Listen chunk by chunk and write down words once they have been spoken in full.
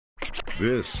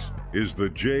This is the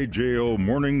JJO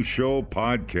Morning Show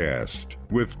podcast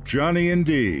with Johnny and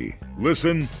D.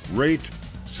 Listen, rate,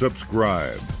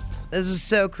 subscribe. This is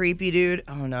so creepy, dude.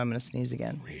 Oh, no, I'm going to sneeze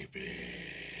again. Creepy.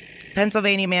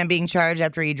 Pennsylvania man being charged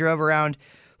after he drove around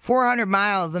 400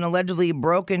 miles and allegedly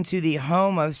broke into the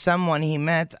home of someone he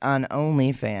met on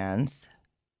OnlyFans.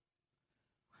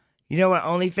 You know what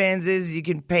OnlyFans is? You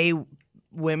can pay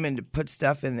women to put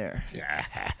stuff in there.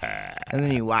 And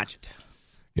then you watch it.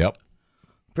 Yep.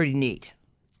 Pretty neat.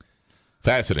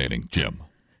 Fascinating, Jim.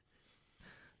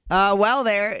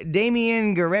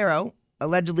 Damian Guerrero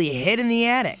allegedly hid in the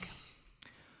attic,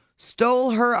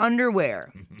 stole her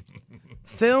underwear,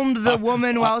 filmed the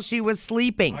woman while she was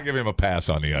sleeping. I'll give him a pass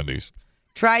on the undies.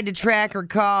 Tried to track her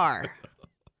car.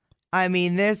 I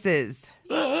mean, this is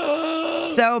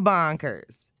so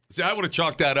bonkers. See, I would have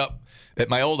chalked that up at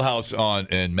my old house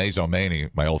in Maison-Maney,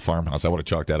 my old farmhouse. I would have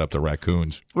chalked that up to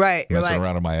raccoons. Right. Messing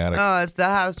around in my attic. Oh, it's the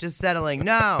house just settling.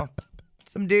 No.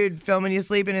 Some dude filming you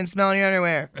sleeping and smelling your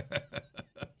underwear.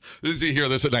 Does he hear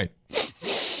this at night?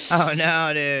 Oh,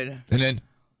 no, dude. And then...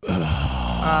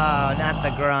 Oh, not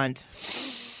the grunt.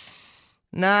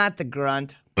 Not the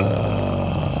grunt.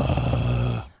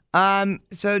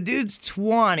 So dude's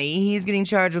 20. He's getting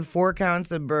charged with 4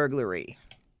 counts of burglary.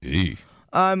 Eee.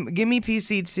 Give me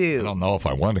PC2. I don't know if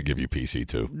I want to give you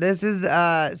PC2. This is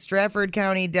Stratford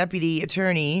County Deputy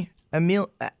Attorney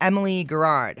Emily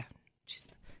Gerard.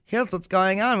 Here's what's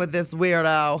going on with this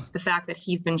weirdo. The fact that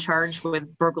he's been charged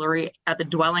with burglary at the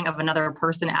dwelling of another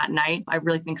person at night, I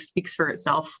really think speaks for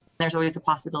itself. There's always the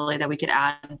possibility that we could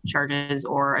add charges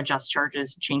or adjust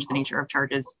charges, change the nature of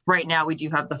charges. Right now, we do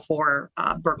have the 4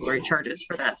 burglary charges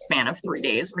for that span of 3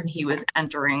 days when he was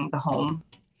entering the home.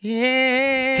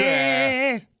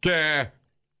 Yeah.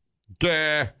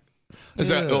 Is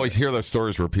that always hear those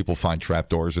stories where people find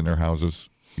trapdoors in their houses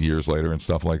years later and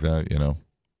stuff like that, you know?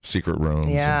 Secret rooms.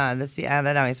 Yeah,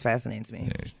 that always fascinates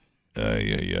me.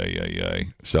 Yeah.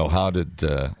 So how did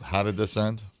this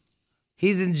end?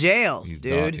 He's in jail, He's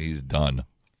dude. Done. He's done.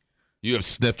 You have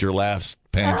sniffed your last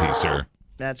panty, sir.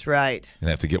 That's right. You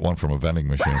have to get one from a vending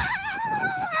machine.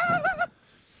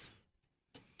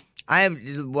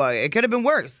 It could have been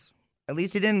worse. At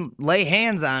least he didn't lay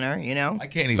hands on her, you know? I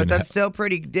can't even. But that's still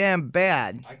pretty damn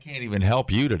bad. I can't even help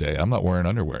you today. I'm not wearing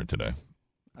underwear today.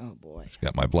 Oh, boy.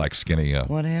 Got my black skinny.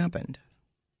 What happened?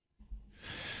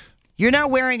 You're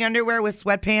not wearing underwear with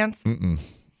sweatpants? Mm-mm.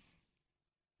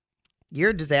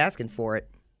 You're just asking for it.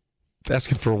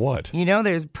 Asking for what? You know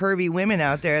there's pervy women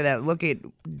out there that look at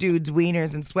dudes'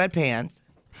 wieners in sweatpants.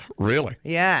 Really?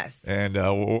 Yes. And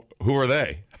who are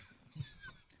they?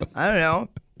 I don't know.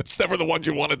 It's never the ones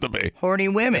you want it to be. Horny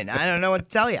women. I don't know what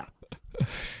to tell you.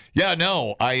 Yeah,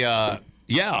 no.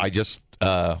 It's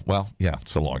a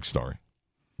long story.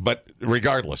 But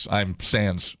regardless, I'm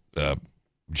sans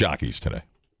jockeys today.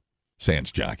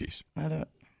 Sans jockeys. I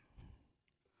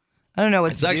don't know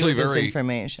what It's to do actually with this very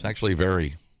information. It's actually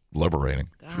very liberating.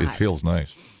 God. It feels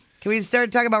nice. Can we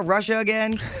start talking about Russia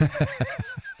again?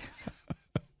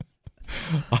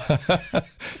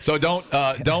 So don't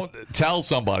tell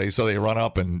somebody so they run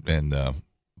up and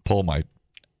pull my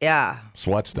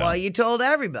sweats down. Well, you told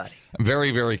everybody. I'm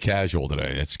very, very casual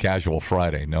today. It's Casual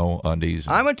Friday. No undies.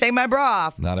 I'm going to take my bra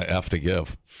off. Not an F to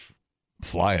give.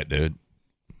 Fly it, dude.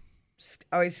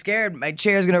 Always scared my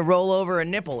chair's going to roll over a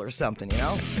nipple or something, you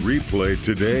know? Replay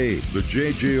today the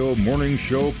JJO Morning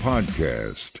Show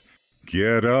podcast.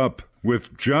 Get up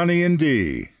with Johnny and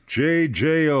D.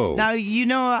 JJO. Now, you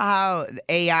know how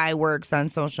AI works on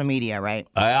social media, right?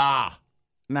 Ah.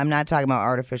 I'm not talking about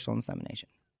artificial insemination.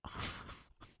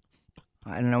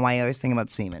 I don't know why you always think about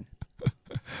semen.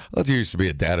 Well, there used to be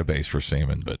a database for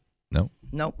semen, but no.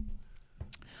 Nope.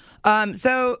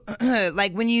 So,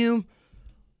 like my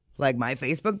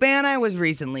Facebook ban I was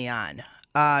recently on,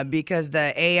 because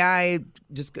the AI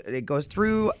it goes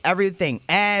through everything,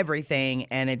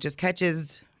 and it just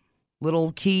catches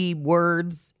little key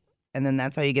words, and then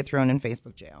that's how you get thrown in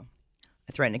Facebook jail.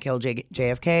 I threatened to kill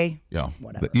JFK. Yeah.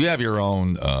 Whatever. You have your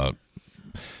own.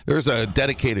 There's a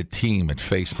dedicated team at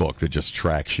Facebook that just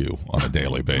tracks you on a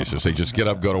daily basis. They just get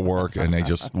up, go to work, and they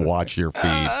just watch your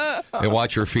feed. They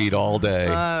watch your feed all day.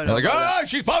 They're like,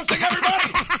 she's posting,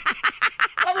 everybody!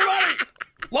 Everybody!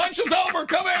 Lunch is over,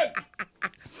 come in!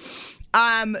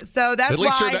 So that's at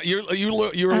least why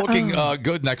you're looking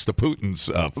good next to Putin's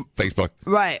Facebook.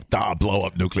 Right. Blow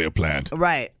up nuclear plant.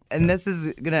 Right. And this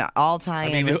is gonna all tie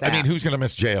in with that. I mean, who's gonna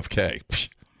miss JFK? Psh,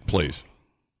 please.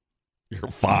 You're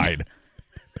fine.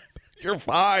 You're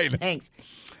fine. Thanks.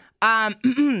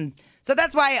 So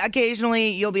that's why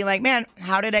occasionally you'll be like, man,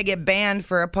 how did I get banned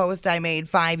for a post I made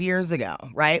 5 years ago,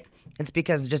 right? It's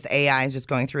because just AI is just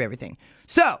going through everything.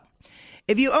 So,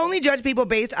 if you only judge people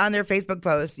based on their Facebook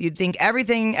posts, you'd think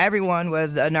everyone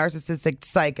was a narcissistic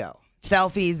psycho.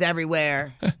 Selfies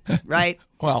everywhere, right?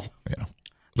 Well,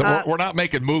 yeah. We're not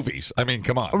making movies. I mean,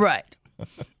 come on. Right.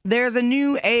 There's a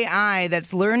new AI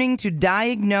that's learning to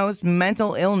diagnose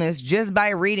mental illness just by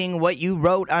reading what you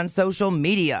wrote on social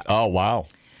media. Oh, wow.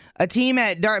 A team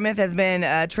at Dartmouth has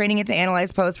been training it to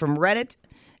analyze posts from Reddit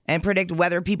and predict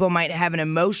whether people might have an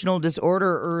emotional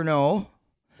disorder or no.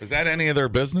 Is that any of their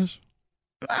business?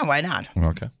 Why not?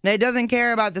 Okay. It doesn't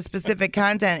care about the specific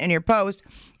content in your post.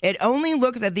 It only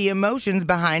looks at the emotions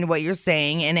behind what you're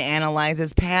saying and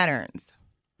analyzes patterns.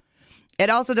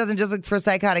 It also doesn't just look for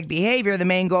psychotic behavior. The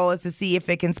main goal is to see if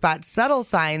it can spot subtle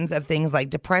signs of things like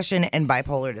depression and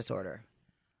bipolar disorder,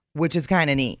 which is kind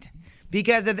of neat.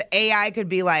 Because if AI could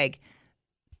be like,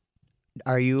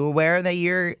 are you aware that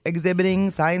you're exhibiting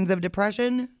signs of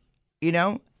depression? You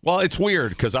know? Well, it's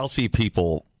weird because I'll see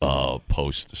people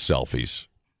post selfies,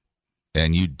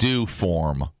 and you do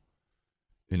form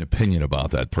an opinion about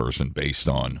that person based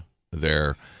on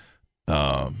their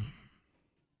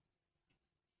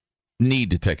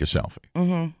need to take a selfie.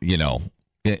 Mm-hmm.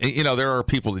 There are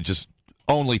people that just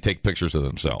only take pictures of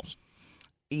themselves.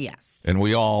 Yes. And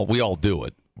we all do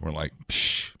it. We're like,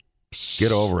 psh,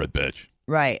 get over it, bitch.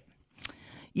 Right.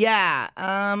 Yeah.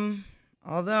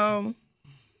 Although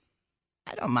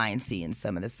I don't mind seeing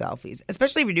some of the selfies,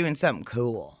 especially if you're doing something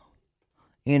cool.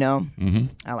 Mm-hmm.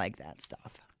 I like that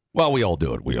stuff. Well, we all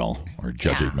do it. We all are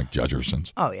Judgy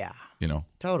McJudgersons. Oh yeah.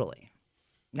 Totally.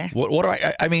 Yeah. What do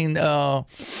I mean,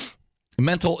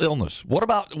 mental illness. What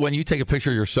about when you take a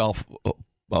picture of yourself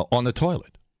on the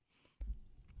toilet?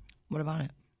 What about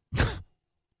it?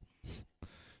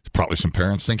 Probably some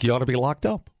parents think you ought to be locked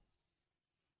up.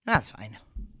 That's fine.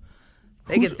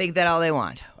 They can think that all they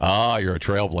want. Ah, you're a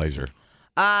trailblazer.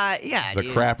 Yeah. The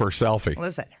crapper selfie.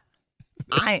 Listen,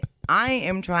 I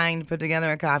am trying to put together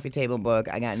a coffee table book.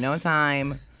 I got no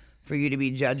time for you to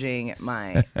be judging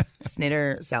my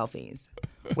snitter selfies,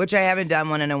 which I haven't done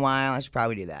one in a while. I should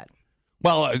probably do that.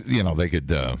 Well, they could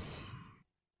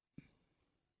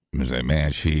say,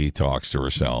 man, she talks to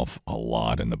herself a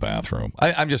lot in the bathroom.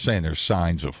 I'm just saying there's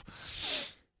signs of...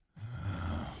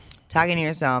 Talking to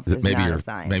yourself is not a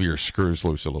sign. Maybe your screw's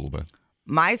loose a little bit.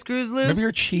 My screw's loose? Maybe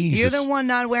your cheese You're the one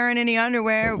not wearing any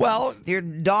underwear. Well... Your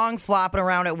dong flopping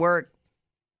around at work.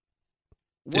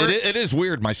 It is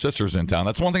weird. My sister's in town.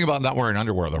 That's one thing about not wearing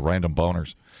underwear, the random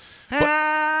boners.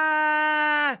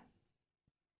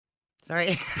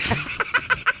 Sorry.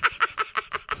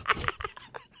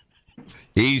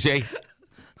 Easy.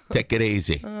 Take it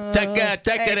easy. Take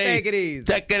it easy.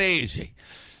 Take it easy.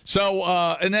 So,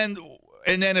 and then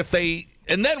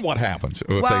what happens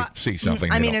if they see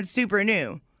something? I mean, it's super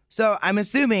new. So I'm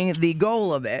assuming the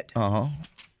goal of it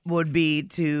would be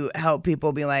to help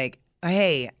people be like,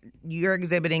 hey, you're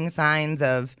exhibiting signs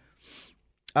of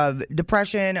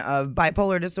depression, of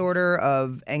bipolar disorder,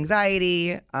 of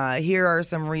anxiety. Here are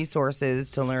some resources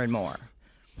to learn more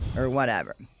or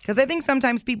whatever. Because I think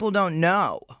sometimes people don't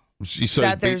know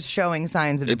that they're showing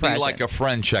signs of depression. It'd be like a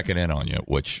friend checking in on you,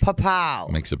 which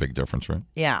makes a big difference, right?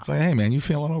 Yeah. It's like, hey, man, you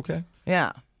feeling okay?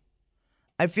 Yeah.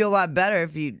 I'd feel a lot better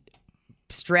if you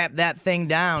strap that thing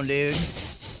down, dude.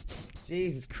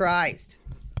 Jesus Christ.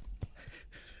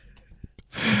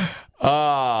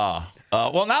 Well,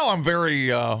 now I'm very,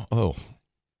 now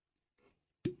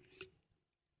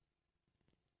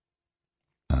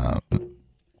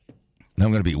I'm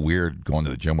going to be weird going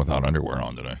to the gym without underwear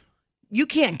on today. You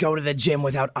can't go to the gym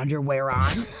without underwear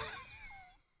on.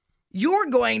 You're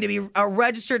going to be a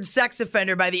registered sex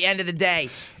offender by the end of the day.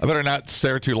 I better not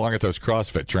stare too long at those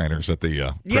CrossFit trainers at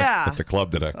the at the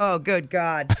club today. Oh, good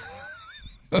God.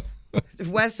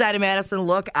 West Side of Madison,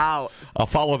 look out. I'll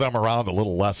follow them around a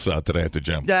little less today at the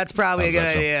gym. That's probably a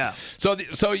good idea. So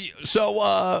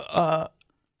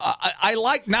I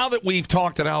like, now that we've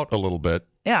talked it out a little bit.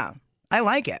 Yeah, I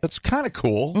like it. It's kind of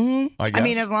cool. Mm-hmm. I guess. I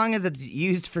mean, as long as it's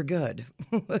used for good.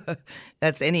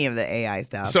 That's any of the AI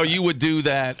stuff. So you would do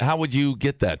that. How would you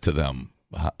get that to them?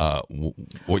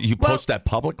 You post that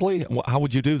publicly? How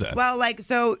would you do that? Well, like,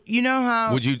 so you know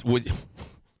how would you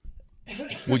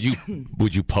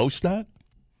post that?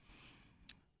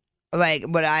 Like,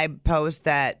 would I post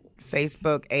that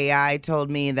Facebook AI told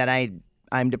me that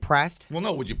I'm depressed? Well,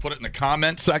 no. Would you put it in the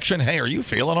comment section? Hey, are you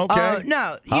feeling okay? Oh,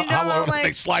 no. How like,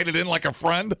 they slide it in like a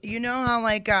friend? You know how,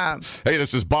 like... hey,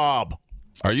 this is Bob.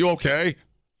 Are you okay?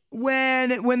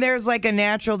 When there's, like, a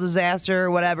natural disaster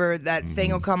or whatever, that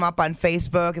thing will come up on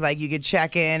Facebook. Like, you could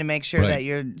check in and make sure that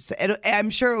you're... I'm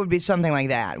sure it would be something like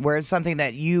that, where it's something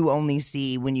that you only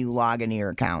see when you log into your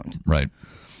account. Right.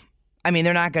 I mean,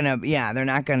 they're not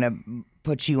gonna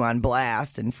put you on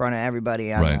blast in front of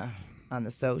everybody on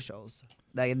the socials.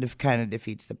 That kind of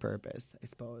defeats the purpose, I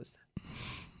suppose.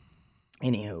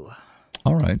 Anywho.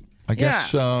 All right. I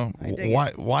guess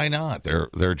why not?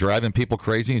 They're driving people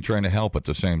crazy and trying to help at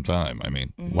the same time. I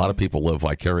mean, a lot of people live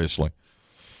vicariously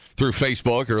through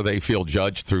Facebook, or they feel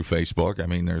judged through Facebook. I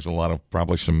mean, there's a lot of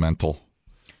probably some mental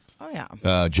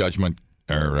judgment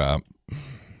or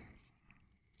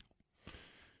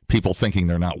people thinking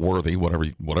they're not worthy,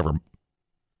 whatever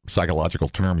psychological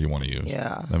term you want to use.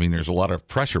 Yeah. I mean, there's a lot of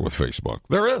pressure with Facebook.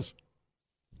 There is.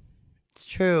 It's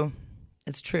true.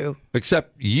 It's true.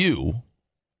 Except you.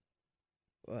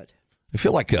 What? I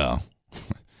feel like I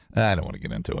don't want to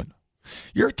get into it.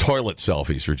 Your toilet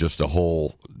selfies are just a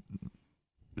whole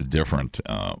different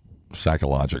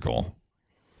psychological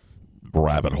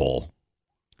rabbit hole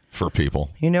for people.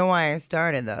 You know why I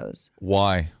started those?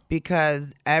 Why?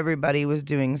 Because everybody was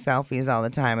doing selfies all the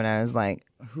time, and I was like,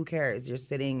 who cares? You're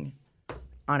sitting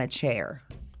on a chair.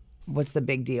 What's the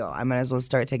big deal? I might as well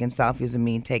start taking selfies of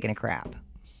me taking a crap.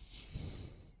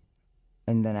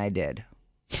 And then I did.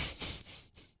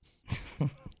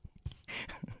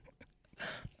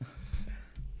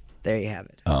 There you have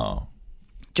it. Oh.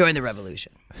 Join the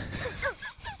revolution.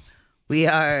 We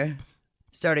are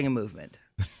starting a movement.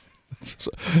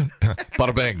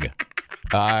 Bada bing.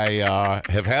 I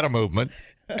have had a movement,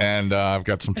 and I've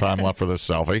got some time left for this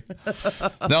selfie.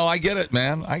 No, I get it,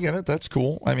 man. I get it. That's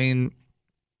cool. I mean,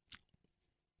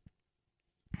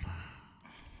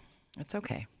 it's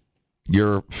okay.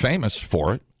 You're famous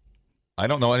for it. I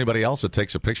don't know anybody else that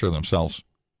takes a picture of themselves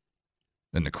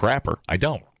in the crapper. I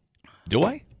don't. Do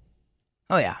I?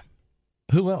 Oh, yeah.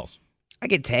 Who else? I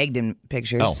get tagged in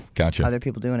pictures. Oh, gotcha. Other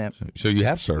people doing it. So you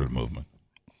have started a movement.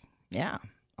 Yeah.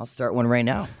 I'll start one right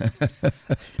now.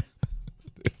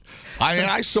 I mean,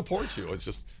 I support you. It's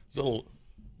just a little,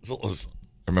 I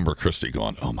remember Christy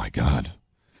going, "Oh my God,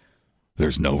 there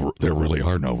really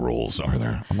are no rules, are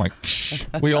there?" I'm like,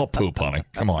 we all poop, honey.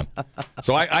 Come on.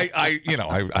 So I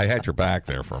had your back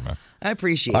there for a minute. I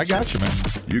appreciate it. I got you, man.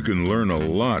 You can learn a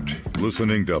lot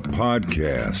listening to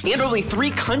podcasts. And only 3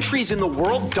 countries in the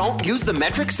world don't use the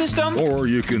metric system? Or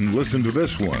you can listen to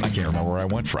this one. I can't remember where I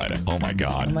went Friday. Oh, my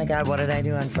God. Oh, my God, what did I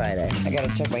do on Friday? I got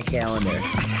to check my calendar.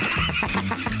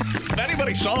 If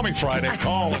anybody saw me Friday,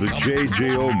 call. The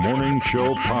JJO Morning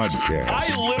Show Podcast.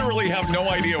 I literally have no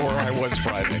idea where I was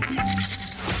Friday.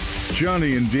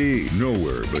 Johnny and D,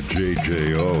 nowhere but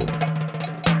JJO.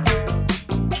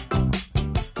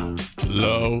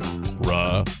 Low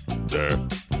rider.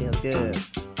 Feels good.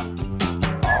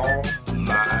 All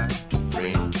my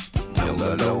friends know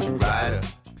the low rider.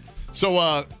 So,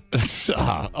 on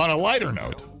a lighter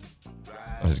note,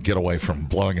 let's get away from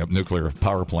blowing up nuclear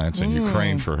power plants in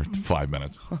Ukraine for 5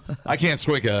 minutes. I can't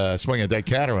swing a dead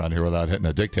cat around here without hitting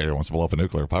a dictator who wants to blow up a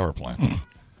nuclear power plant.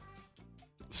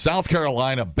 South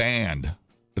Carolina banned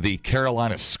the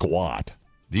Carolina Squat.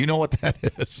 Do you know what that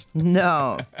is?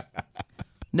 No.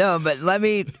 No, but let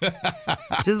me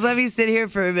sit here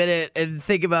for a minute and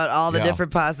think about all the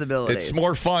different possibilities. It's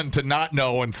more fun to not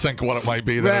know and think what it might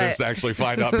be than it is to actually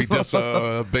find out, be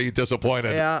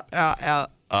disappointed. Yeah.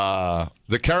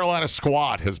 The Carolina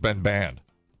Squat has been banned.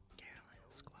 Carolina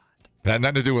Squat. Had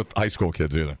nothing to do with high school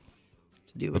kids either.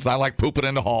 It's not like pooping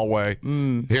in the hallway.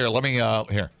 Here, let me,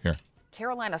 here.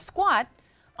 Carolina Squat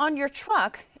on your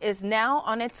truck is now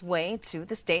on its way to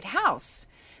the State House.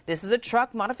 This is a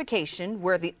truck modification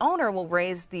where the owner will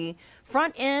raise the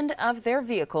front end of their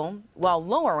vehicle while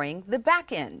lowering the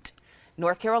back end.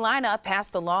 North Carolina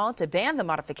passed a law to ban the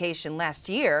modification last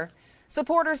year.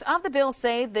 Supporters of the bill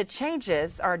say the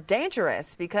changes are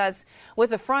dangerous because with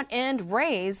the front end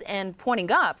raised and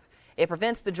pointing up, it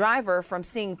prevents the driver from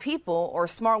seeing people or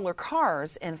smaller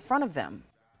cars in front of them.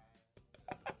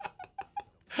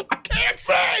 I can't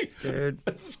see! Dude.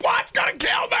 The squat's gonna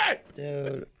kill me!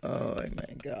 Dude, oh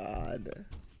my God.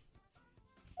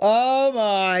 Oh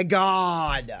my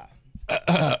God.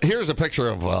 Here's a picture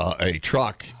of a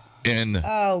truck in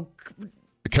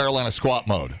Carolina Squat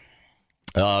mode.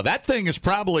 That thing is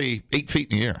probably 8 feet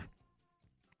in the air.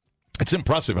 It's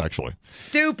impressive, actually.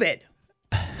 Stupid.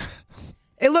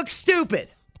 It looks stupid.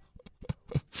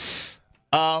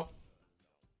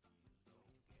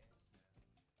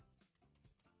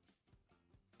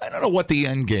 I don't know what the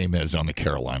end game is on the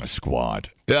Carolina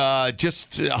Squad.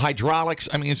 Just hydraulics.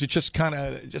 I mean, is it just kind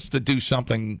of just to do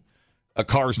something a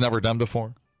car's never done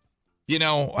before? You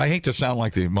know, I hate to sound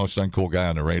like the most uncool guy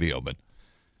on the radio, but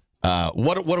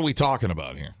what are we talking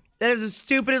about here? That is the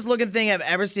stupidest looking thing I've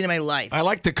ever seen in my life. I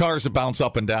like the cars that bounce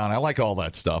up and down. I like all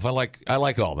that stuff. I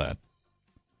like all that.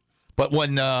 But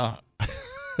when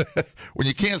when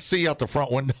you can't see out the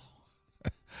front window.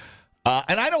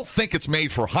 And I don't think it's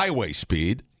made for highway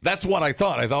speed. That's what I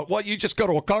thought. I thought, well, you just go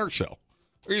to a car show.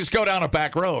 Or you just go down a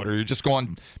back road. Or you're just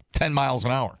going 10 miles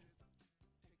an hour.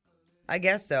 I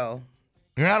guess so.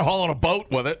 You're not hauling a boat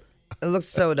with it. It looks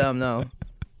so dumb, though.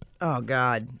 Oh,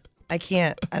 God. I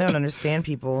don't understand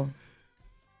people.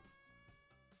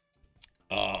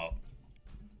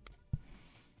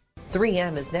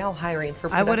 3M is now hiring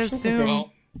for I would production assume.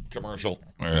 Well, commercial.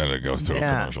 I had to go through a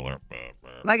commercial there.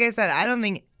 Like I said, I don't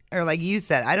think, or like you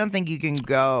said, I don't think you can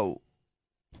go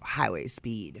highway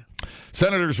speed.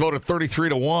 Senators voted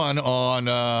 33-1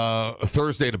 on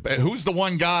Thursday. Who's the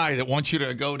one guy that wants you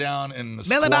to go down and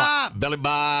Billy Bob. Billy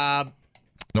Bob.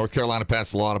 North Carolina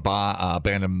passed a law to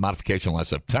ban a modification last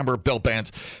September. Bill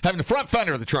bans having the front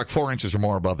fender of the truck 4 inches or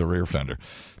more above the rear fender.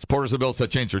 Supporters of the bill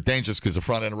said changes are dangerous because the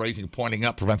front end raising and pointing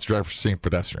up prevents drivers from seeing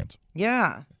pedestrians.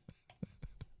 Yeah.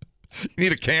 You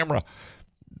need a camera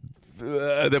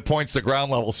that points to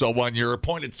ground level, so when you're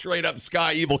pointed straight up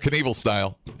sky, Evel Knievel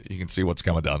style, you can see what's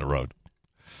coming down the road.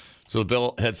 So the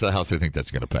bill heads to the House. They think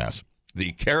that's going to pass.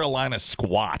 The Carolina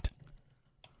Squat.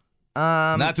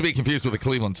 Not to be confused with the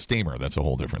Cleveland Steamer. That's a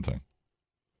whole different thing.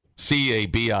 C.A.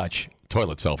 Biatch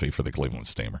toilet selfie for the Cleveland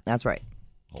Steamer. That's right.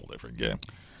 Whole different game.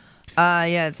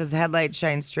 Yeah, it says headlight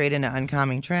shines straight into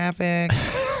oncoming traffic.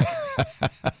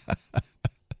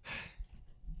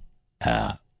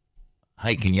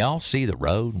 Hey, can y'all see the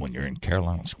road when you're in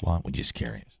Carolina Squat? We're just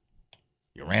curious.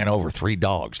 You ran over 3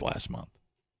 dogs last month.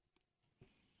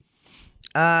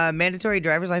 Mandatory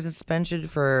driver's license suspension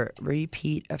for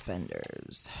repeat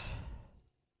offenders.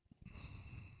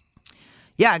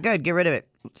 Yeah, good. Get rid of it.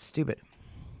 Stupid.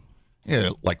 Yeah,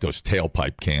 like those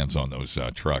tailpipe cans on those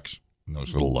trucks. And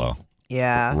those little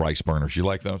rice burners. You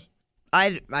like those?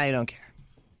 I don't care.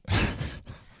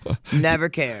 Never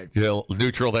cared. Yeah,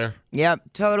 neutral there?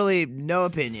 Yep, totally no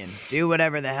opinion. Do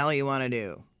whatever the hell you want to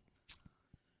do.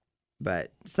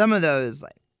 But some of those,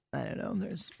 like, I don't know,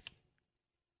 there's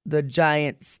the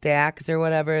giant stacks or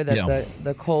whatever that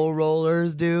the coal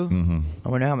rollers do. Mm-hmm. I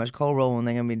wonder how much coal rolling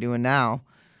they're going to be doing now.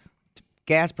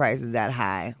 Gas prices that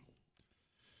high.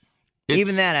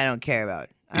 Even that I don't care about.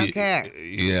 I don't care.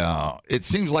 Yeah. It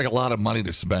seems like a lot of money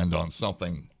to spend on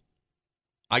something.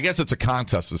 I guess it's a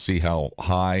contest to see how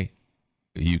high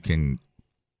you can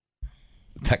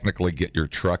technically get your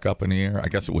truck up in the air. I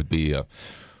guess it would be a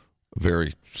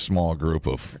very small group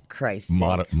of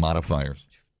modifiers.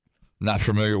 Not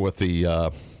familiar with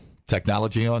the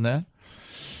technology on that.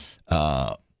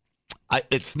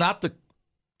 It's not the.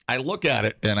 I look at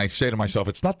it and I say to myself,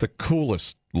 it's not the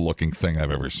coolest looking thing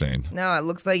I've ever seen. No, it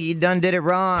looks like you done did it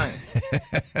wrong.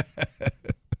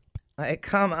 Like,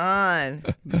 come on.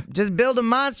 Just build a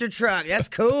monster truck. That's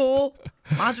cool.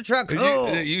 Monster truck, cool.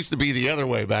 It used to be the other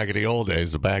way back in the old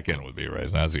days. The back end would be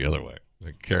raised. Now it's the other way.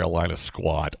 The Carolina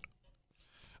Squat.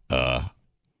 Yeah,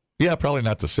 probably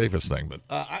not the safest thing, but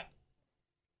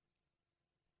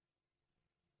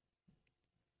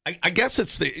I guess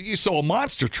it's you saw a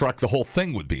monster truck, the whole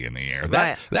thing would be in the air.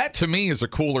 That to me is a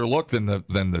cooler look than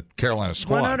the Carolina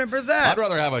Squat. 100%. I'd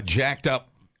rather have a jacked up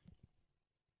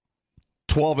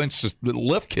 12-inch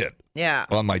lift kit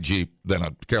on my Jeep than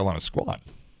a Carolina Squat.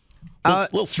 A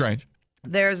little strange.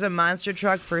 There's a monster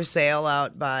truck for sale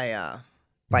out by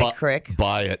Crick.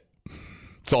 Buy it.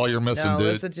 It's all you're missing, dude.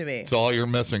 Listen to me. It's all you're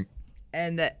missing.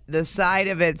 And the side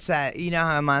of it's, you know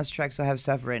how monster trucks will have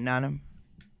stuff written on them?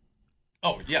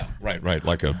 Oh, yeah. Right.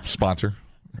 Like a sponsor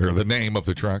or the name of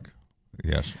the truck.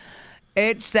 Yes.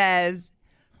 It says,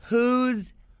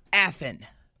 "Who's effing?"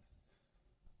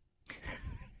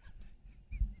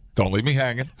 Don't leave me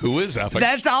hanging. Who is effing?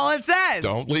 That's all it says.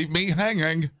 Don't leave me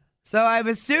hanging. So I'm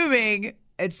assuming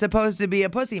it's supposed to be a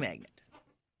pussy magnet.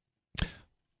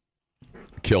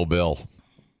 Kill Bill.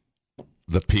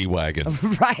 The P-Wagon.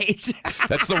 Right.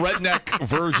 That's the redneck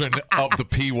version of the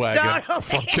P-Wagon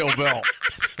from Kill Bill.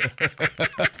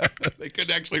 They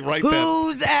could actually write that.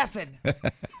 Who's effing?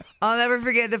 I'll never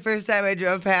forget the first time I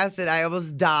drove past it. I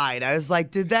almost died. I was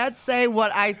like, did that say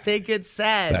what I think it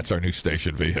said? That's our new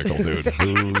station vehicle, dude.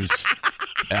 Who's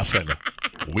effing?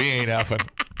 We ain't effing.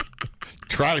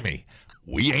 Try me.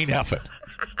 We ain't effing.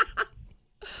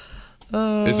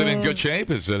 Is it in good shape?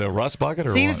 Is it a rust bucket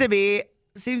or Seems what? to be.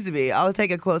 I'll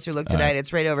take a closer look tonight.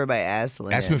 It's right over by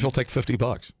Aslan. Ask me if he'll take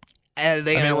 $50. They're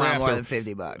going to want more than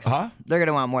 $50. Huh? They're going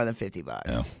to want more than $50.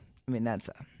 Yeah. I mean, that's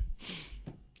a.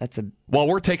 Well,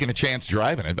 we're taking a chance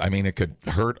driving it. I mean, it could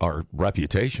hurt our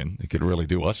reputation. It could really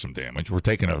do us some damage. We're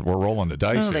rolling the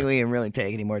dice. I don't think we can really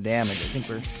take any more damage. I think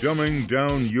we're Dumbing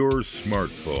down your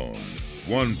smartphone.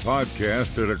 One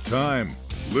podcast at a time.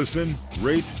 Listen,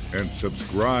 rate, and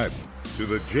subscribe. to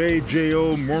the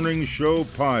JJO Morning Show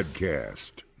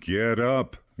podcast. Get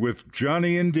up with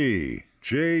Johnny and D.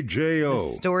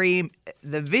 JJO. Story,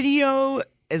 the video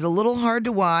is a little hard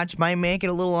to watch. Might make it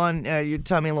a little your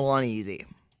tummy a little uneasy.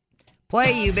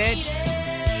 Play, you bitch.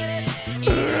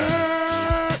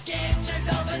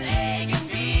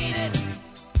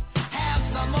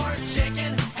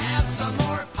 Chicken, have some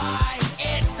more pie.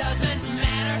 It doesn't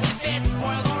matter if it's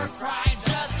boiled or fried,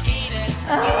 just eat it.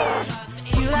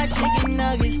 If you like chicken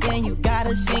nuggets, then you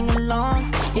gotta sing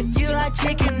along. If you like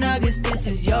chicken nuggets, this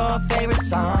is your favorite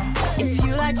song. If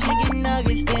you like chicken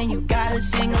nuggets, then you gotta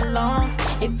sing along.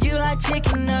 If you like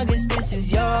chicken nuggets, this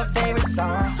is your favorite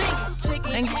song. I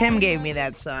think Tim gave me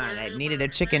that song. I needed a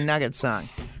chicken nugget song.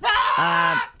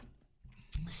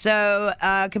 So,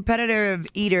 competitive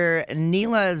eater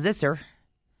Neela Zisser,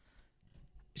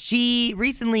 she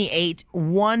recently ate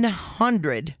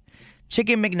 100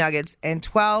 chicken McNuggets and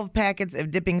 12 packets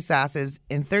of dipping sauces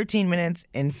in 13 minutes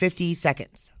and 50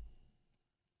 seconds.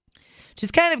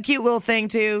 She's kind of a cute little thing,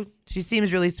 too. She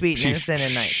seems really sweet and innocent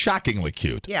and nice. Shockingly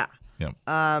cute. Yeah. Yeah.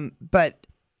 But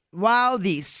wow,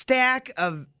 the stack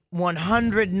of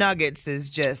 100 nuggets is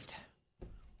just,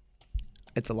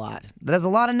 it's a lot. There's a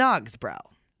lot of nugs, bro.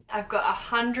 I've got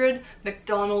 100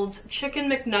 McDonald's chicken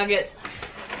McNuggets.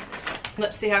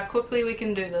 Let's see how quickly we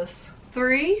can do this.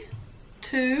 3,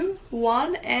 2,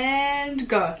 1, and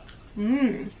go.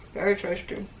 Very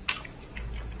tasty.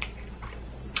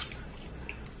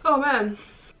 Oh man,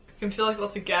 I can feel like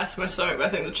lots of gas in my stomach, but I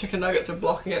think the chicken nuggets are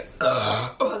blocking it.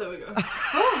 Oh, there we go.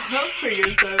 Oh, that was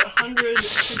pretty good. So 100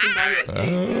 chicken nuggets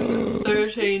in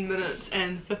 13 minutes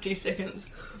and 50 seconds.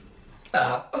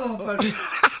 Oh, buddy.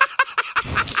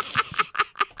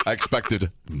 I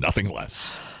expected nothing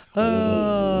less.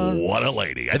 What a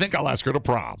lady. I think I'll ask her to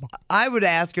prom. I would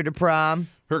ask her to prom.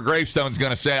 Her gravestone's going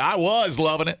to say, I was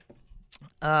loving it.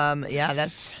 Yeah,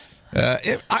 that's... I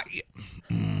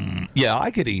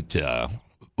could eat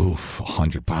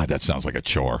 100. God, that sounds like a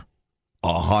chore.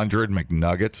 100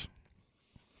 McNuggets.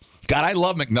 God, I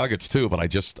love McNuggets too, but I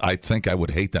think I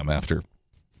would hate them after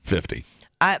 50.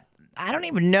 I don't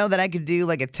even know that I could do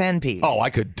like a 10-piece. Oh, I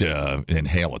could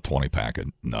inhale a 20-pack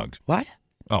of nugs. What?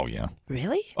 Oh, yeah.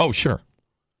 Really? Oh, sure.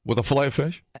 With a filet of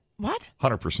fish? What?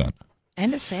 100%.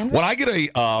 And a sandwich? When I get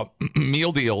a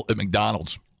meal deal at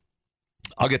McDonald's,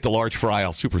 I'll get the large fry,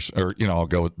 I'll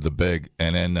go with the big,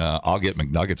 and then I'll get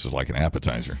McNuggets as like an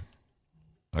appetizer.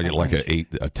 I get like a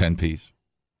 10-piece.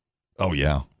 Oh,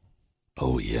 yeah.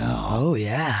 Oh, yeah. Oh,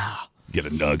 yeah. Get a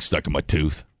nug stuck in my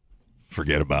tooth.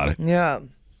 Forget about it. Yeah.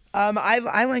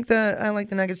 I like the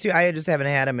nuggets too. I just haven't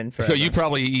had them in forever. So you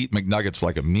probably eat McNuggets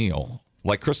like a meal.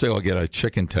 Like Krista will get a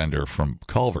chicken tender from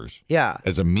Culver's. Yeah.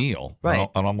 As a meal. Right.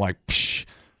 And I'm like, psh,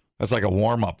 that's like a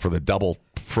warm-up for the double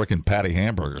frickin' patty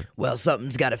hamburger. Well,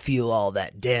 something's got to fuel all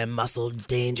that damn muscle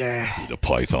danger. The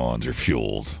pythons are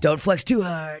fueled. Don't flex too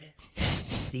hard.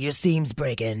 See your seams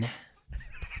breaking.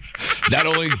 Not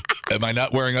only am I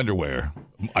not wearing underwear,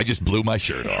 I just blew my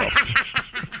shirt off.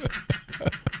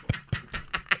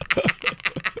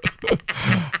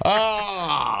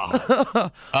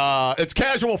 It's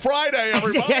Casual Friday,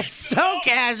 everybody. It's so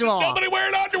casual. Nobody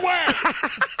wearing underwear.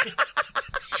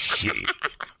 Shit.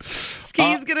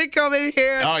 Ski's gonna come in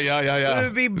here. Oh yeah. Gonna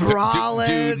be braless.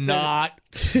 Do not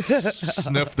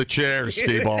sniff the chair,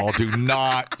 Steve Ball. Do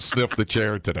not sniff the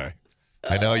chair today.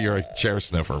 I know you're a chair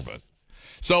sniffer, but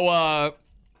so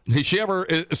has she ever?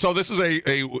 So this is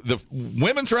the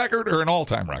women's record or an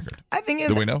all-time record? I think.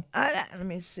 Do we know? Let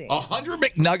me see. 100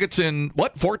 McNuggets in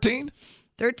what? 14?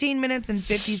 13 minutes and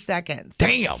 50 seconds.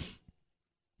 Damn.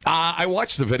 I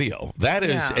watched the video. That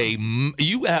is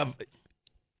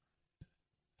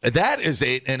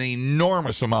an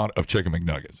enormous amount of chicken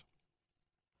McNuggets.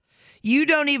 You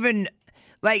don't even,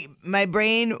 like, my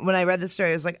brain, when I read the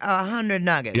story, it was like, 100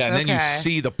 nuggets. Yeah, and then you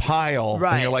see the pile,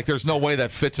 right. And you're like, there's no way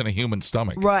that fits in a human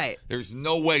stomach. Right. There's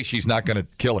no way she's not going to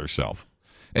kill herself.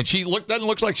 And she doesn't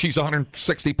look like she's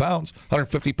 160 pounds,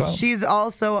 150 pounds. She's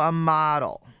also a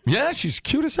model. Yeah, she's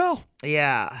cute as hell.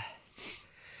 Yeah.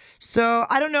 So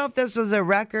I don't know if this was a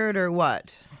record or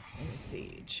what. Let me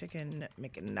see. Chicken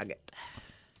McNugget.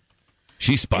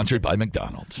 She's sponsored by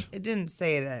McDonald's. It didn't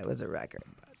say that it was a record.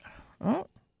 But,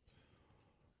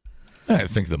 I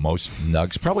think the most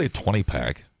nugs, probably a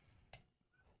 20-pack.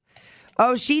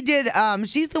 Oh, she did.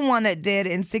 She's the one that did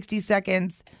in 60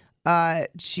 seconds.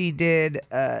 She did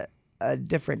a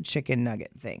different chicken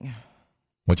nugget thing.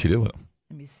 What'd you do with them?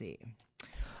 Let me see.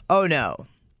 Oh no.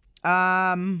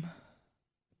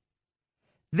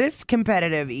 This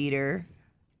competitive eater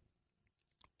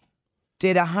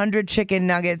did 100 chicken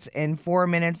nuggets in 4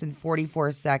 minutes and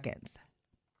 44 seconds.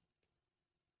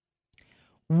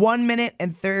 1 minute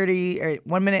and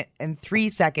 1 minute and 3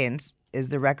 seconds is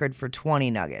the record for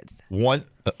 20 nuggets. Well,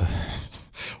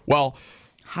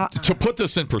 to put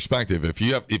this in perspective, if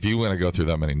you want to go through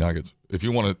that many nuggets, if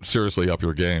you want to seriously up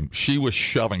your game, she was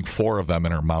shoving 4 of them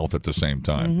in her mouth at the same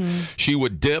time. Mm-hmm. She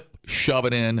would dip, shove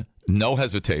it in, no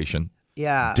hesitation.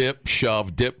 Yeah. Dip,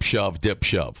 shove, dip, shove, dip,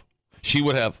 shove. She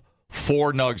would have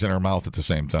 4 nugs in her mouth at the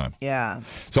same time. Yeah.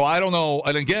 So I don't know.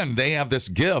 And again, they have this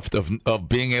gift of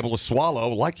being able to swallow,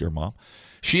 like your mom.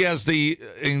 She has the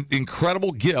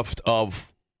incredible gift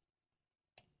of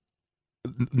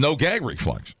no gag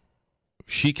reflex.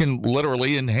 She can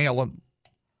literally inhale and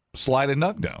slide a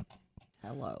nug down.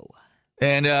 Hello.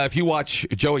 And if you watch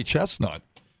Joey Chestnut,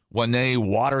 when they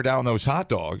water down those hot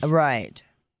dogs, right,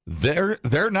 they're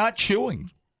not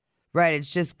chewing. Right,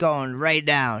 it's just going right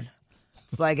down.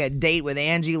 It's like a date with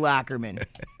Angie Lockerman.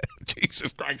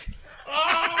 Jesus Christ.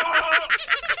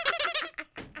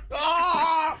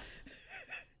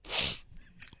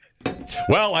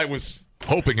 Well, I was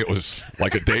hoping it was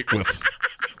like a date with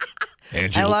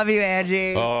Angie. I love you,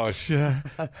 Angie. Oh, shit.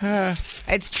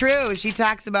 It's true. She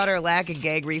talks about her lack of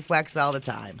gag reflex all the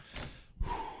time.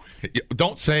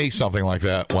 Don't say something like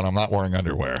that when I'm not wearing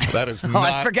underwear. That is not.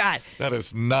 I forgot. That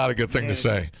is not a good thing to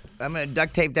say. I'm going to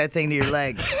duct tape that thing to your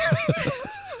leg.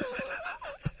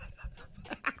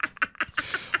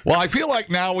 Well, I feel like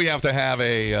now we have to have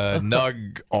a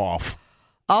nug off.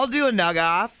 I'll do a nug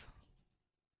off.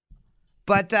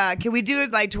 But can we do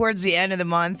it like towards the end of the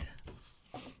month?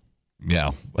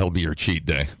 Yeah, that'll be your cheat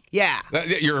day. Yeah.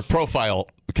 Your profile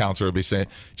counselor will be saying,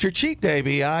 it's your cheat day,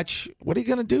 Biatch. What are you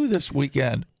going to do this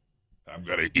weekend? I'm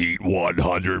going to eat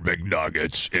 100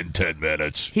 McNuggets in 10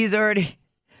 minutes. He's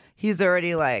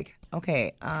already like,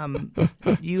 okay,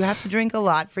 you have to drink a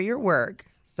lot for your work,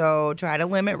 so try to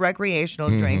limit recreational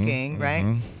drinking,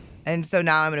 right? And so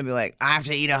now I'm going to be like, I have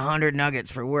to eat 100 nuggets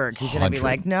for work. He's going to be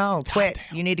like, no, quit.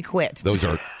 You need to quit. Those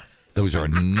are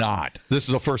not. This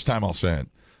is the first time I'll say it.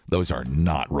 Those are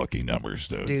not rookie numbers,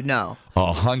 dude. Dude, no.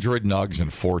 100 nugs in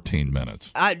 14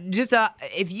 minutes.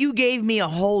 If you gave me a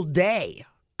whole day,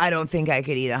 I don't think I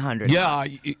could eat 100. Yeah,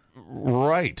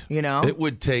 right. You know? It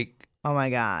would take. Oh,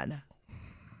 my God.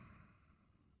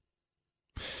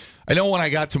 I know when I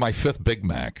got to my 5th Big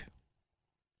Mac,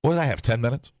 what did I have, 10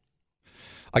 minutes?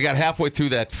 I got halfway through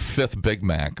that 5th Big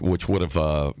Mac, which would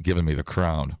have given me the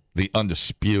crown, the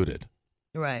undisputed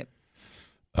right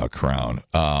crown.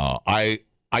 I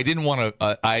didn't want to.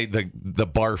 The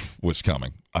barf was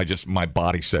coming. My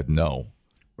body said no,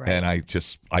 right. And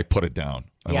I put it down.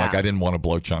 I didn't want to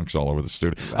blow chunks all over the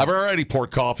studio. Right. I've already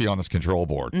poured coffee on this control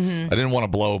board. I didn't want to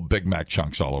blow Big Mac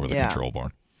chunks all over the control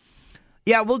board.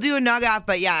 Yeah, we'll do a nug off,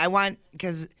 but yeah, I want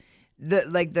because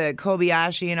the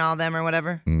Kobayashi and all them or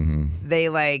whatever, they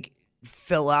like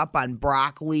fill up on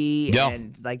broccoli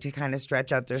and like to kind of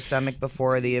stretch out their stomach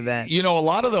before the event. You know, a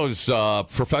lot of those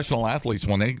professional athletes,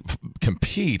 when they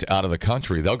compete out of the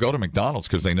country, they'll go to McDonald's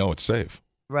because they know it's safe.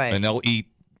 Right. And they'll eat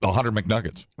 100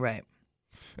 McNuggets. Right.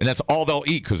 And that's all they'll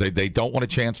eat because they don't want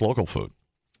to chance local food.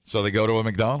 So they go to a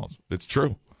McDonald's. It's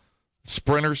true.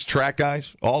 Sprinters, track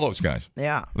guys, all those guys.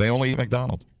 Yeah. They only eat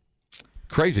McDonald's.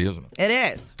 Crazy, isn't it? It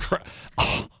is.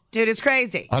 Dude, it's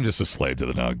crazy. I'm just a slave to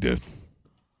the nug, dude.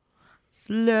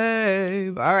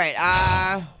 Slave. All right.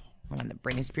 I want the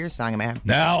Britney Spears song, man.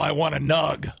 Now I want a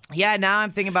nug. Yeah, now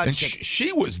I'm thinking about and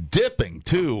she was dipping,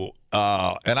 too.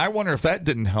 And I wonder if that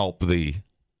didn't help the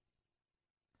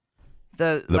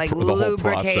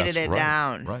lubricated it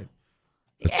down. Right.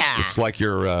 Yeah. It's like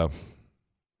you're,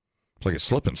 it's like a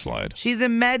slip and slide. She's a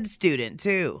med student,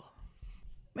 too.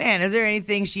 Man, is there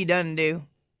anything she doesn't do?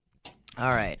 All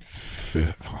right.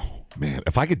 Man,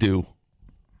 if I could do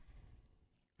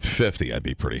 50, I'd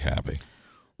be pretty happy.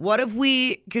 What if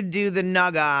we could do the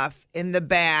nug off in the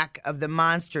back of the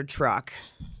monster truck?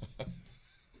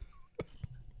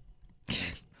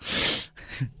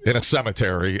 In a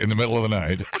cemetery in the middle of the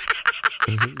night.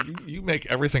 You make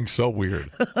everything so weird.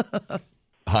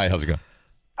 Hi, how's it going?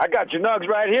 I got your nugs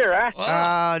right here, huh?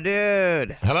 Oh,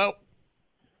 dude. Hello?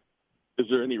 Is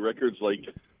there any records like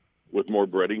with more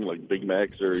breading, like Big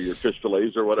Macs or your fish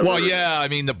fillets or whatever? Well, yeah. I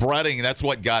mean, the breading, that's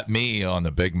what got me on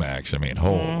the Big Macs. I mean,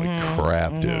 holy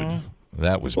crap, dude.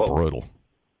 That was brutal.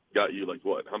 Got you like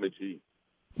what? How many did you eat?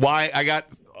 Why? I got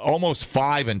almost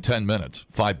 5 in 10 minutes.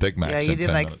 5 Big Macs. Yeah, you did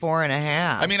like minutes.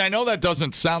 4.5. I mean, I know that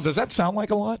doesn't sound. Does that sound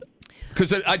like a lot?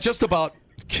 Because I just about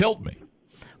killed me.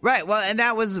 Right. Well, and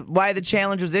that was why the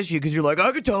challenge was issued, because you're like,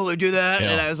 I could totally do that.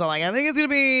 Yeah. And I was all like, I think it's going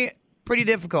to be pretty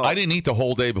difficult. I didn't eat the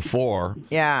whole day before.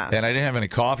 Yeah. And I didn't have any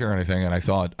coffee or anything. And I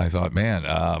thought,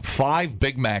 man, 5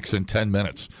 Big Macs in 10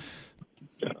 minutes.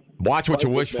 Watch what you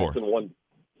wish for.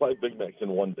 5 Big Macs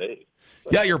in one day.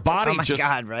 Yeah, your body Oh my just.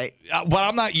 God, right? Well,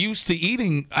 I'm not used to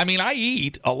eating. I mean, I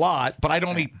eat a lot, but I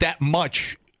don't eat that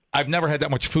much. I've never had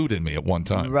that much food in me at one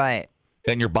time. Right.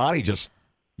 And your body just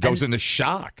goes into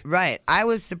shock. Right. I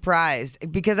was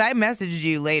surprised because I messaged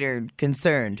you later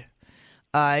concerned.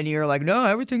 And you were like, no,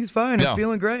 everything's fine. Yeah. I'm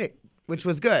feeling great, which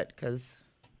was good because.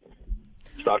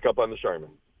 Stock up on the Charmin.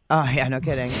 Oh, yeah, no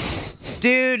kidding.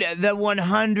 Dude, the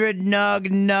 100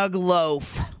 nug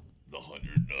loaf. The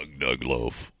 100 nug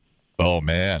loaf. Oh,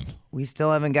 man. We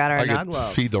still haven't got our I nug could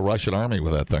loaf. feed the Russian army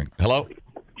with that thing. Hello?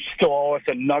 Still owe us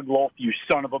a nug loaf, you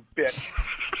son of a bitch.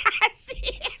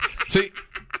 See,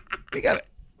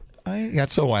 I got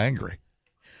so angry.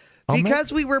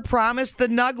 Because we were promised the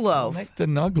nug loaf. Make the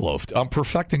nug loaf. I'm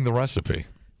perfecting the recipe.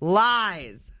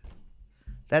 Lies.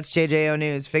 That's JJO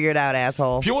News. Figure it out,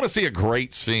 asshole. If you want to see a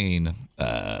great scene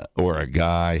or a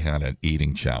guy had an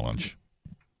eating challenge,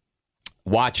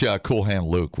 watch Cool Hand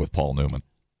Luke with Paul Newman.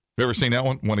 You ever seen that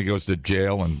one when he goes to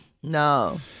jail? And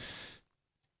No.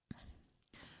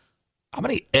 how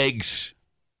many eggs?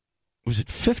 Was it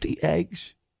 50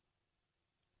 eggs?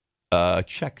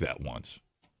 Check that once.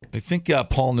 I think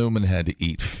Paul Newman had to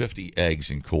eat 50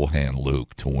 eggs in Cool Hand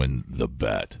Luke to win the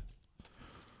bet.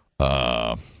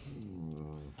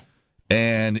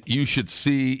 And you should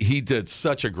see, he did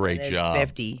such a great job.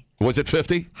 50. Was it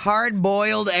 50?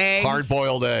 Hard-boiled eggs.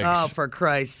 Hard-boiled eggs. Oh, for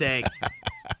Christ's sake.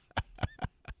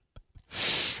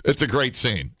 It's a great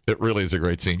scene. It really is a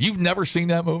great scene. You've never seen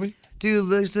that movie? Dude,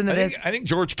 listen to this. I think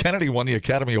George Kennedy won the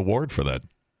Academy Award for that.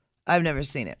 I've never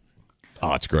seen it.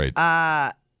 Oh, it's great.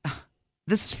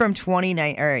 This is from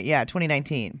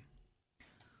 2019.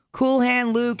 Cool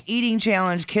Hand Luke eating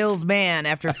challenge kills man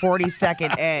after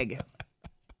 40-second egg.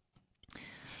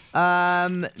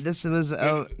 This was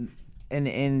in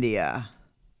India.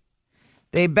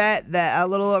 They bet that a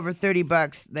little over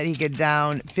 $30 that he could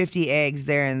down 50 eggs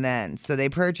there and then. So they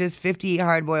purchased 50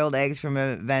 hard-boiled eggs from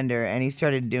a vendor, and he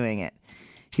started doing it.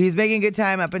 He was making good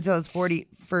time up until his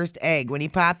 41st egg. When he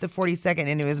popped the 42nd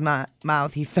into his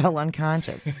mouth, he fell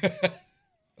unconscious.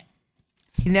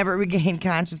 He never regained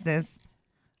consciousness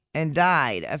and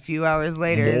died a few hours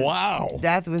later. His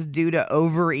death was due to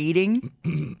overeating.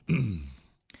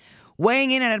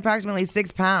 Weighing in at approximately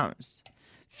 6 pounds.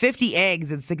 50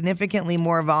 eggs is significantly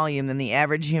more volume than the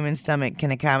average human stomach can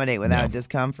accommodate without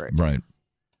discomfort. Right.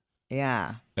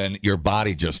 Yeah. And your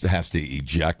body just has to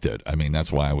eject it. I mean,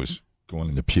 that's why I was going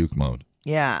into puke mode.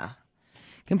 Yeah.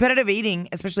 Competitive eating,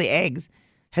 especially eggs,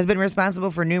 has been responsible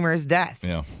for numerous deaths.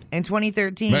 Yeah. In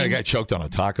 2013... Man, I got choked on a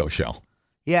taco shell.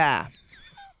 Yeah.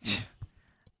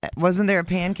 Wasn't there a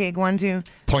pancake one, too?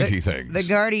 Pointy things. The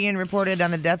Guardian reported on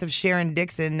the death of Sharon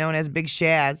Dixon, known as Big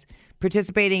Shaz,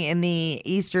 participating in the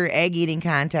Easter egg eating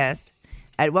contest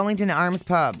at Wellington Arms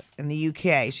Pub in the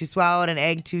UK. She swallowed an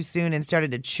egg too soon and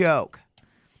started to choke.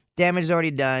 Damage already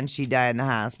done. She died in the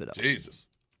hospital. Jesus.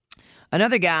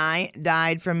 Another guy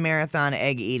died from marathon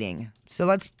egg eating. So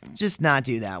let's just not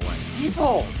do that one.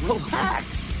 People,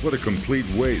 relax. What a complete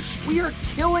waste We are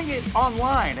killing it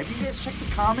online. Have you guys checked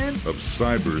the comments? of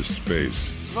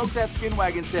cyberspace. Smoke That Skin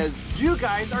Wagon says, you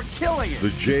guys are killing it. The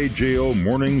JJO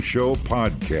Morning Show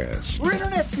Podcast. We're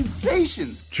internet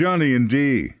sensations. Johnny and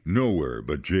D, nowhere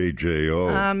but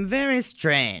JJO. Very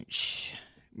strange.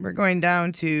 We're going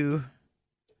down to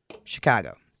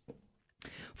Chicago.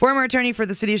 Former attorney for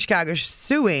the city of Chicago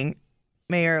suing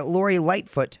Mayor Lori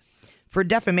Lightfoot for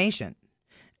defamation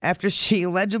after she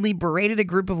allegedly berated a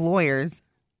group of lawyers,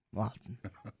 well,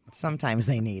 sometimes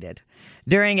they need it,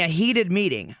 during a heated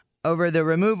meeting over the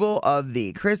removal of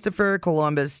the Christopher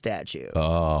Columbus statue.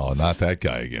 Oh, not that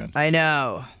guy again. I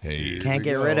know. Hey, Can't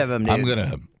get rid of him, dude.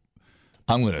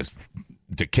 I'm gonna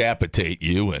decapitate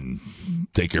you and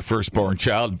take your firstborn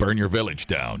child and burn your village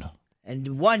down.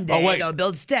 And one day wait. they'll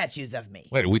build statues of me.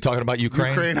 Wait, are we talking about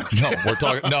Ukraine? No, we're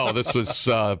talking. No, this was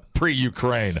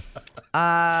pre-Ukraine.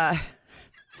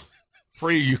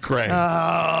 Pre-Ukraine.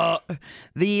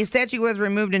 The statue was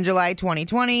removed in July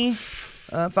 2020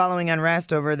 following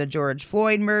unrest over the George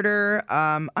Floyd murder.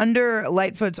 Under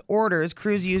Lightfoot's orders,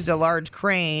 crews used a large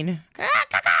crane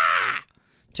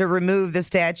to remove the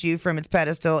statue from its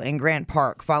pedestal in Grant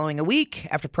Park, following a week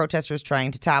after protesters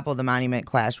trying to topple the monument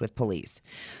clashed with police.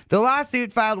 The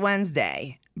lawsuit filed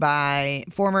Wednesday by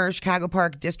former Chicago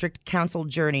Park District Council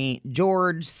Journey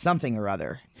George something or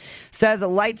other says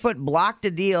Lightfoot blocked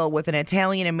a deal with an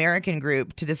Italian-American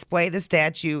group to display the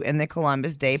statue in the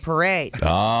Columbus Day Parade.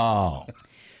 Oh.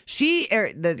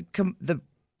 The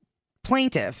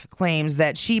plaintiff claims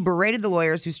that she berated the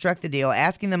lawyers who struck the deal,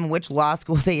 asking them which law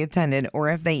school they attended or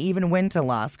if they even went to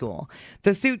law school.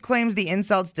 The suit claims the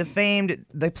insults defamed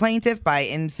the plaintiff by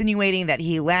insinuating that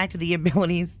he lacked the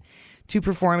abilities to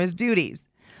perform his duties.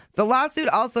 The lawsuit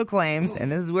also claims,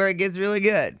 and this is where it gets really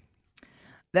good,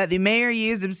 that the mayor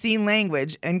used obscene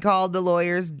language and called the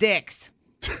lawyers dicks.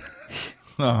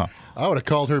 I would have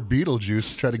called her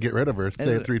Beetlejuice, try to get rid of her. Say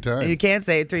it 3 times. You can't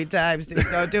say it 3 times, dude.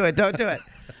 Don't do it. Don't do it.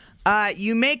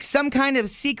 You make some kind of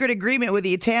secret agreement with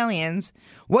the Italians.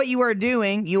 What you are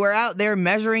doing, you are out there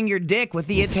measuring your dick with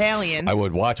the Italians. I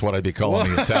would watch what I'd be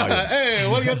calling the Italians. Hey,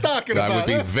 what are you talking about? I would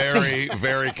be very,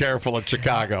 very careful in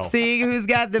Chicago. See who's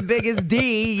got the biggest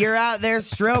D. You're out there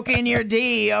stroking your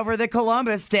D over the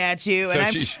Columbus statue.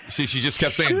 And So she just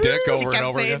kept saying dick over and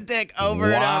over saying again? dick over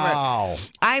and over. Wow.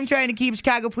 I'm trying to keep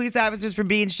Chicago police officers from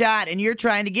being shot, and you're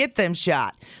trying to get them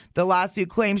shot. The lawsuit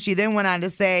claims she then went on to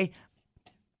say,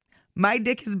 my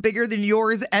dick is bigger than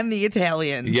yours and the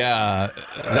Italians. Yeah,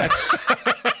 that's...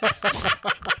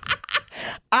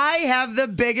 I have the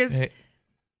biggest...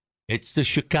 It's the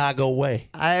Chicago way.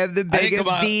 I have the biggest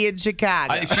D in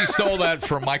Chicago. She stole that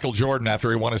from Michael Jordan after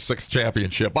he won his 6th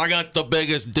championship. I got the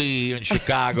biggest D in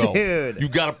Chicago. Dude. You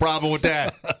got a problem with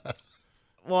that?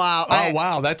 Wow. Oh,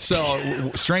 wow. That's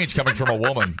strange coming from a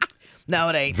woman. No,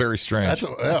 it ain't. Very strange. You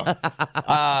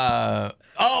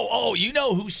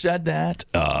know who said that?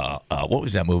 What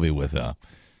was that movie with?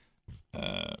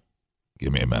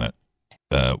 Give me a minute.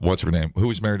 What's her name? Who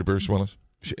was married to Bruce Willis?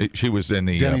 She was in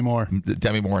the Demi Moore.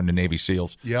 Demi Moore in the Navy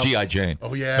SEALs. Yep. G.I. Jane.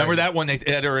 Oh, yeah. Remember that when they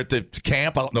had her at the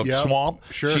camp out in the swamp?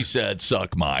 Sure. She said,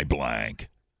 "Suck my blank."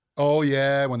 Oh,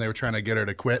 yeah, when they were trying to get her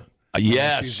to quit.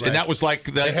 Yes, Like, and that was like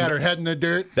they had her head in the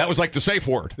dirt. That was like the safe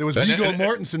word. It was Viggo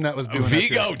Mortensen that was doing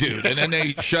Viggo, it. dude, and then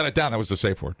they shut it down. That was the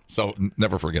safe word. So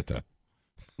never forget that.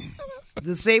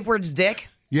 The safe word's dick?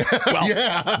 Yeah. Well,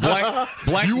 yeah.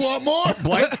 Blank. You want more?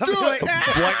 Blank. Let's do it.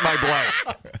 Blank my blank.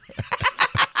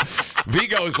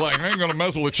 Vigo's like, I ain't gonna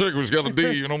mess with a chick who's got a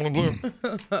D. You know what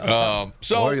I'm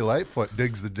saying? Lori Lightfoot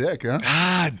digs the dick, huh? God,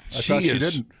 I thought she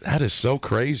didn't. That is so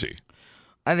crazy.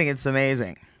 I think it's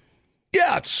amazing.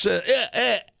 Yeah,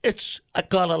 it's I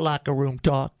call it locker room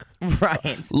talk.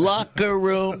 Right. Locker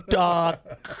room talk.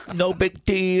 No big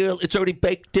deal. It's already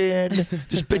baked in.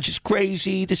 This bitch is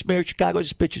crazy. This mayor of Chicago,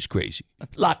 this bitch is crazy.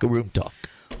 Locker room talk.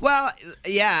 Well,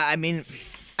 yeah, I mean,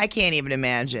 I can't even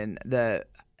imagine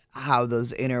how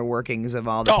those inner workings of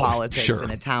all the politics sure. in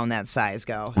a town that size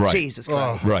go. Right. Jesus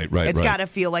Christ. Right. It's got to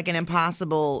feel like an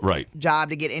impossible job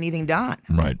to get anything done.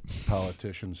 Right.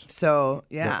 Politicians. So,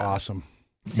 yeah. They're awesome.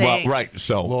 Well, right.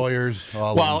 So lawyers.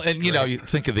 You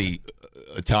think of the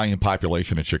Italian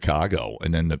population in Chicago,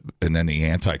 and then the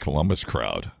anti-Columbus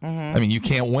crowd. Mhm. I mean, you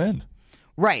can't win.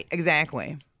 Right.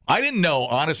 Exactly. I didn't know,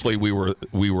 honestly, we were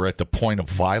at the point of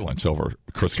violence over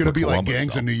Christopher It's going to be Columbus. like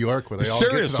gangs in New York where they all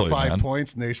Seriously, get to the 5 man.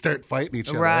 points and they start fighting each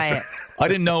other. Right. I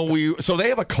didn't know so they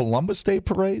have a Columbus Day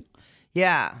parade?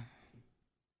 Yeah.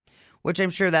 Which I'm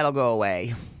sure that'll go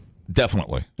away.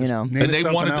 Definitely. You know. Name And it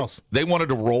something else. they wanted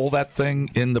to roll that thing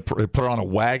put it on a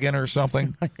wagon or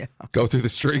something. Go through the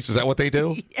streets. Is that what they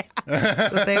do?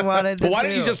 That's what they wanted to Well, why do.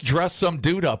 don't you just dress some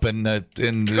dude up in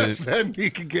Because then he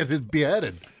could get his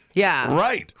beheaded. Yeah.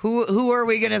 Right. Who are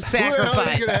we going to Who the hell are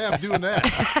sacrifice? you going to have doing that?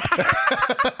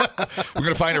 We're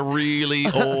gonna find a really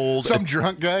old Some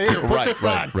drunk guy. Here, put this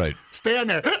on. right. Stand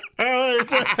there. Oh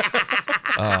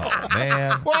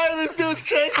man. Why are these dudes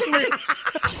chasing me?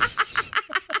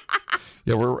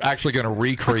 Yeah, we're actually going to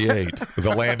recreate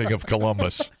the landing of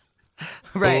Columbus.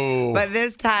 Right. Oh. But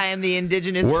this time the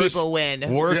indigenous people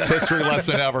win. Worst history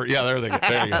lesson ever. Yeah, there you go.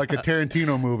 Like a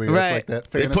Tarantino movie. Right. It's like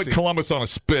that They fantasy. put Columbus on a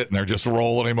spit and they're just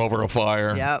rolling him over a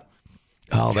fire. Yep.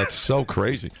 Oh, that's so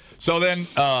crazy. So then,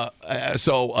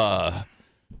 and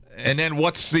then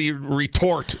what's the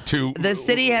retort to? The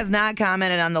city has not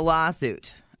commented on the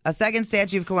lawsuit. A second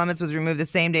statue of Columbus was removed the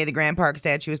same day the Grand Park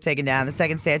statue was taken down. The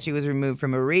second statue was removed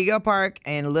from Arrigo Park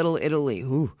in Little Italy.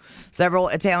 Ooh. Several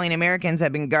Italian Americans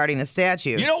have been guarding the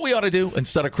statue. You know what we ought to do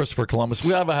instead of Christopher Columbus?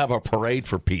 We ought to have a parade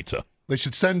for pizza. They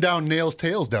should send down Nails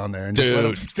Tails down there and just let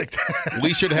Dude, them stick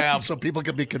we should have so people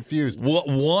can be confused.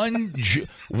 one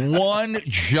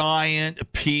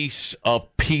giant piece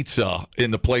of pizza in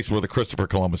the place where the Christopher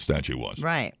Columbus statue was.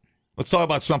 Right. Let's talk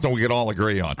about something we can all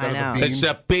agree on. I know. It's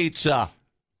a pizza.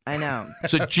 I know.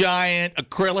 It's a giant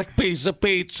acrylic piece of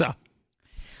pizza.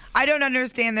 I don't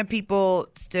understand that people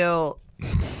still.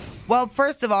 Well,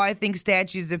 first of all, I think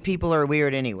statues of people are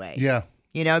weird anyway. Yeah.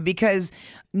 You know, because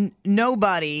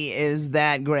nobody is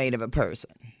that great of a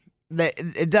person.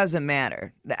 It doesn't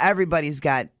matter. Everybody's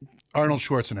got Arnold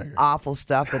Schwarzenegger. awful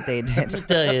stuff that they did. Let me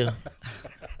tell you.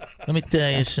 Let me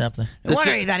tell you something. No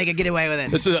wonder he thought he could get away with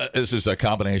it. This is a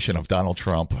combination of Donald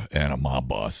Trump and a mob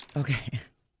boss. Okay.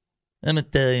 Let me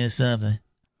tell you something.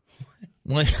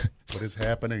 What is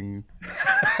happening?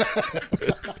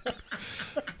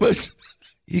 But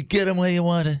you get him where you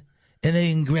want it, and then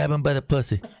you can grab him by the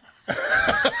pussy.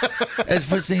 That's the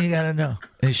first thing you got to know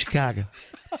in Chicago.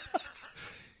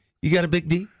 You got a big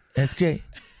D? That's great.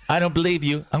 I don't believe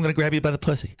you. I'm going to grab you by the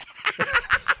pussy.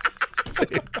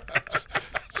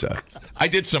 So, I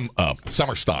did some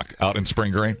summer stock out in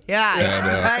Spring Green. Yeah,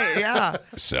 and, right, yeah.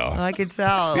 So I could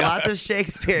tell. Yeah. Lots of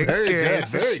Shakespeare experience,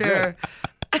 very for sure.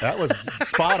 good. That was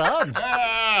spot on.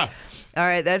 All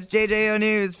right, that's JJO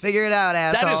News. Figure it out,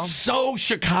 asshole. That is so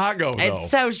Chicago, though. It's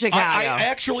so Chicago. I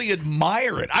actually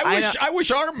admire it. I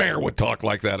wish our mayor would talk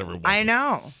like that every once. I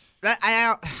know.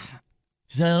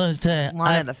 So let's tell you,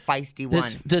 One of the feisty one.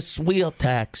 This wheel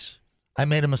tax, I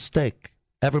made a mistake.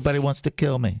 Everybody wants to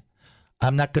kill me.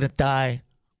 I'm not going to die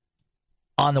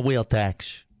on the wheel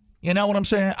tax. You know what I'm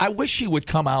saying? I wish he would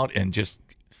come out and just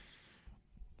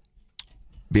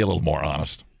be a little more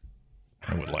honest.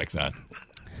 I would like that.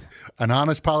 An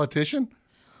honest politician?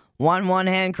 One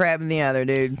hand crabbing the other,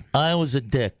 dude. I was a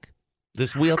dick.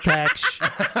 This wheel tax,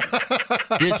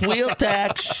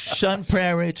 Sun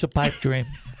Prairie, it's a pipe dream.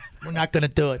 We're not going to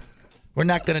do it. We're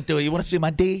not going to do it. You want to see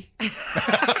my D?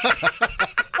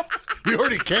 You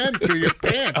already can through your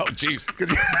pants. Oh, jeez.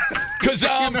 Because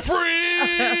I'm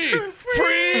free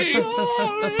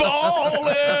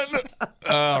balling.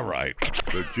 All right.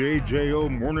 The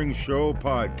JJO Morning Show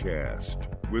podcast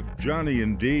with Johnny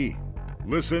and D.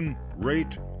 Listen,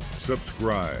 rate,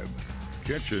 subscribe.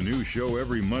 Catch a new show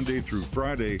every Monday through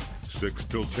Friday, 6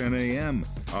 till 10 a.m.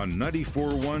 on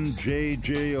 94.1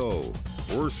 JJO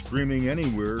or streaming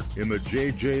anywhere in the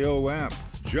JJO app.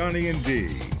 Johnny and D.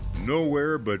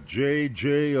 Nowhere but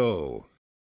JJO.